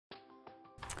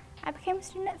I became a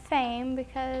student at FAME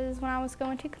because when I was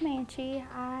going to Comanche,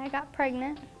 I got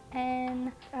pregnant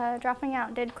and dropping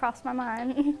out did cross my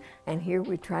mind. And here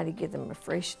we try to give them a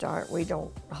fresh start. We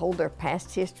don't hold their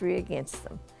past history against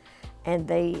them. And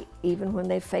they, even when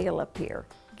they fail up here,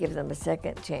 give them a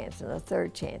second chance and a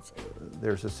third chance.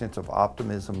 There's a sense of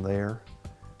optimism there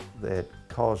that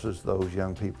causes those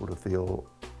young people to feel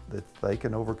that they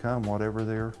can overcome whatever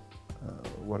their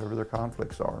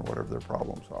conflicts are and whatever their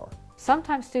problems are.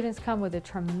 Sometimes students come with a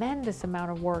tremendous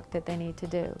amount of work that they need to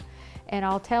do. And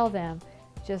I'll tell them,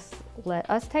 just let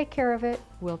us take care of it.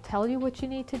 We'll tell you what you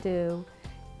need to do,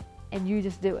 and you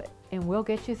just do it, and we'll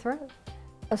get you through.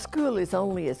 A school is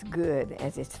only as good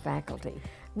as its faculty.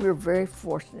 We're very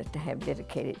fortunate to have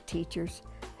dedicated teachers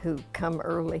who come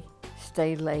early,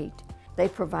 stay late. They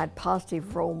provide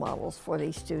positive role models for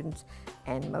these students,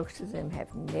 and most of them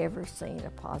have never seen a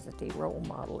positive role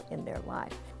model in their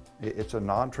life. It's a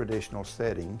non-traditional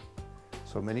setting,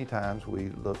 so many times we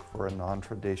look for a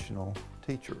non-traditional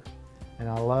teacher. And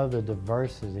I love the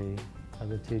diversity of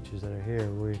the teachers that are here.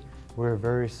 We're a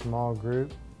very small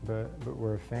group, but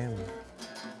we're a family.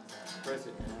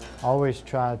 I always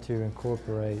try to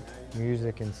incorporate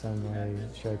music in some way,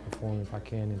 shape, or form if I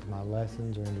can into my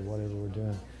lessons or into whatever we're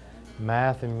doing.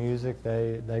 Math and music,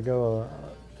 they go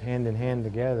hand in hand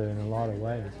together in a lot of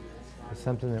ways. It's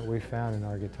something that we found in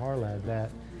our guitar lab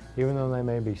that even though they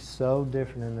may be so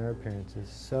different in their appearances,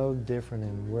 so different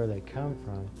in where they come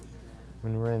from,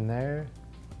 when we're in there,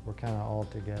 we're kind of all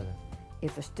together.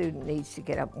 If a student needs to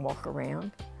get up and walk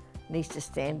around, needs to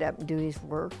stand up and do his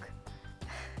work,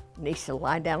 needs to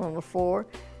lie down on the floor,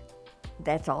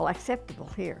 that's all acceptable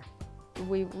here.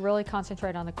 We really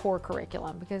concentrate on the core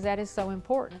curriculum because that is so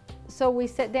important. So we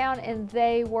sit down and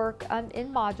they work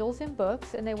in modules in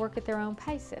books, and they work at their own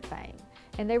pace at FAME.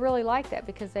 And they really like that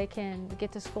because they can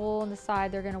get to school and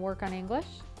decide they're going to work on English,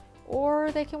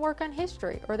 or they can work on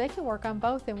history, or they can work on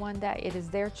both in one day. It is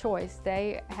their choice.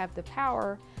 They have the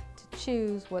power to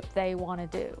choose what they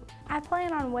want to do. I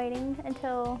plan on waiting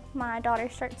until my daughter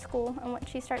starts school, and once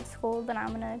she starts school, then I'm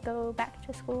going to go back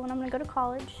to school and I'm going to go to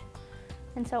college.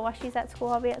 And so while she's at school,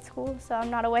 I'll be at school, so I'm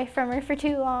not away from her for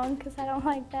too long because I don't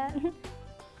like that.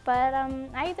 But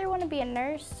I either want to be a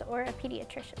nurse or a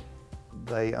pediatrician.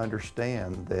 They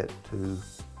understand that to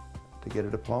get a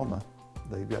diploma,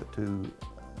 they've got to,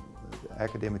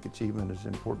 academic achievement is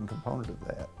an important component of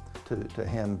that. To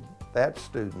hand that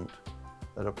student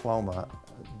a diploma,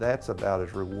 that's about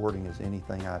as rewarding as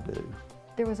anything I do.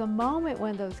 There was a moment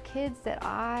when those kids that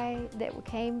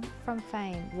came from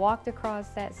FAME walked across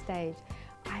that stage.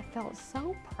 I felt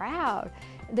so proud.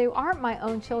 They aren't my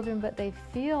own children, but they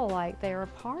feel like they are a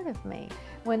part of me.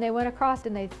 When they went across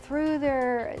and they threw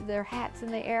their hats in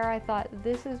the air, I thought,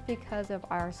 this is because of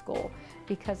our school,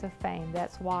 because of FAME.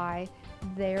 That's why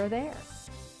they're there.